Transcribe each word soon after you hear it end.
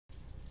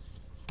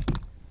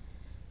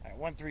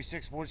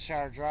136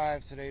 Woodshire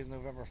Drive. Today is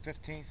November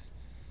 15th.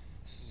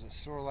 This is a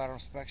sewer lateral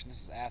inspection.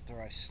 This is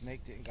after I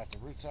snaked it and got the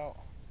roots out.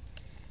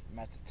 I'm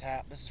at the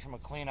tap. This is from a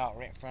clean out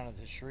right in front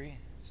of the tree.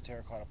 It's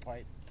terracotta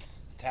pipe.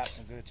 The tap's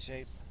in good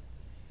shape.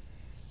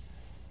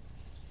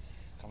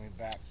 Coming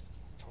back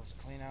towards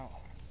the clean out.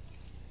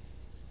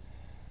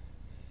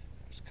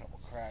 There's a couple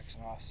cracks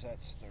and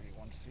offsets,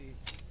 31 feet.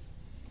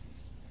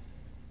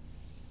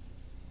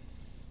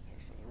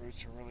 There's where the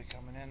roots are really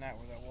coming in at,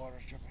 where that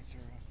water's dripping through.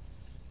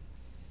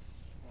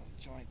 Another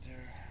joint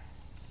there.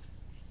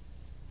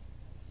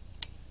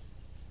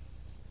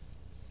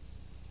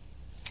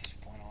 This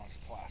point on is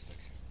plastic.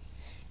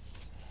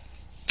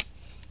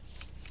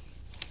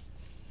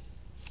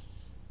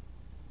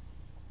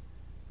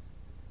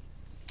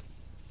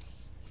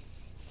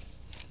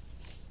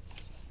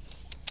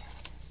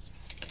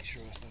 Make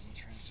sure this doesn't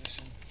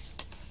transition.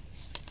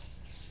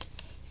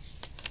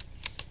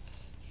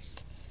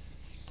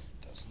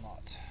 It does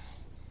not.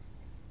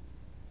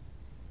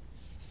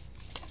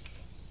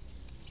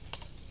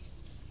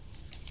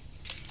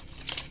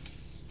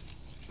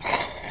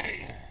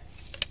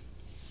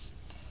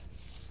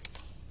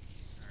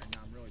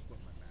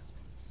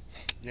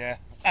 Yeah,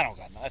 I don't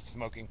got no. That's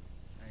smoking.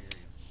 I hear you.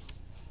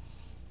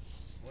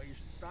 Well, you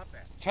should stop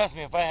that. Trust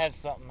me, if I had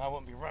something, I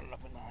wouldn't be running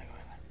up and down.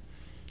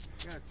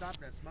 You gotta stop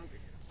that smoking.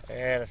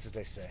 Yeah, that's what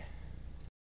they say.